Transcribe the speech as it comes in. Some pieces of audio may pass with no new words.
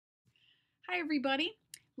Hi everybody.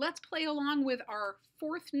 Let's play along with our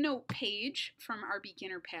fourth note page from our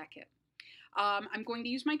beginner packet. I'm going to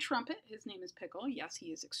use my trumpet. His name is Pickle. Yes, he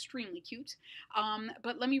is extremely cute.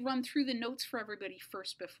 But let me run through the notes for everybody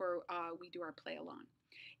first before we do our play along.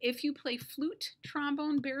 If you play flute,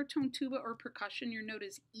 trombone, baritone, tuba, or percussion, your note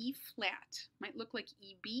is E flat. Might look like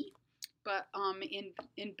EB, but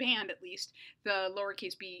in band at least, the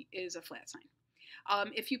lowercase b is a flat sign.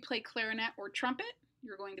 If you play clarinet or trumpet,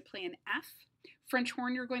 you're going to play an F. French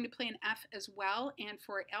horn, you're going to play an F as well. And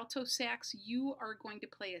for alto sax, you are going to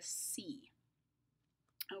play a C.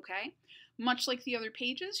 Okay? Much like the other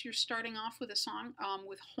pages, you're starting off with a song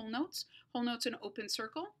with whole notes. Whole notes in open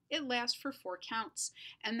circle. It lasts for 4 counts.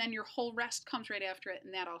 And then your whole rest comes right after it,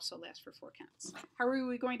 and that also lasts for 4 counts. How are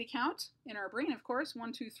we going to count? In our brain, of course.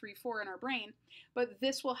 1, 2, 3, 4 in our brain. But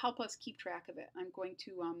this will help us keep track of it. I'm going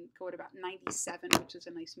to go at about 97, which is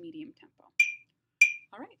a nice medium tempo.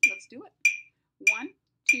 All right, let's do it. 1,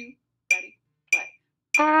 2, ready, play.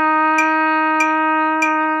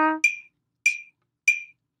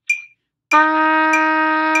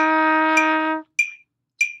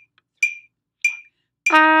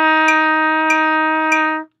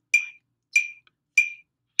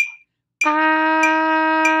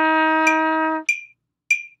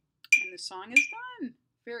 And the song is done.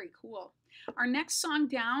 Very cool. Our next song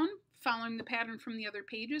down, following the pattern from the other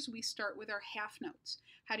pages, we start with our half notes.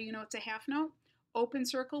 How do you know it's a half note? Open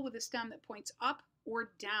circle with a stem that points up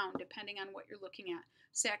or down, depending on what you're looking at.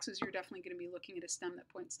 Saxes, you're definitely going to be looking at a stem that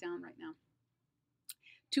points down right now.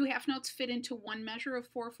 2 half notes fit into one measure of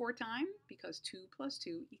 4/4 time because 2 plus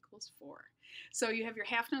 2 equals 4. So you have your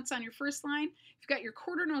half notes on your first line. You've got your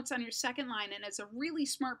quarter notes on your second line. And as a really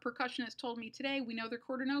smart percussionist told me today, we know they're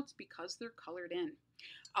quarter notes because they're colored in.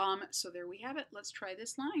 So there we have it. Let's try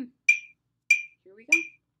this line. Here we go.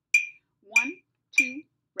 1, 2,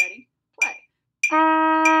 ready, play.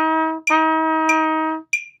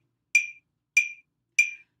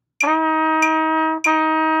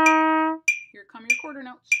 Here come your quarter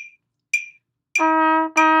notes.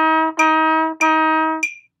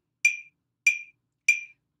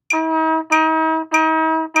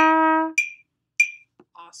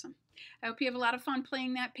 Awesome. I hope you have a lot of fun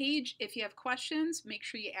playing that page. If you have questions, make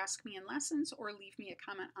sure you ask me in lessons or leave me a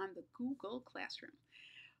comment on the Google Classroom.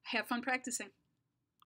 Have fun practicing.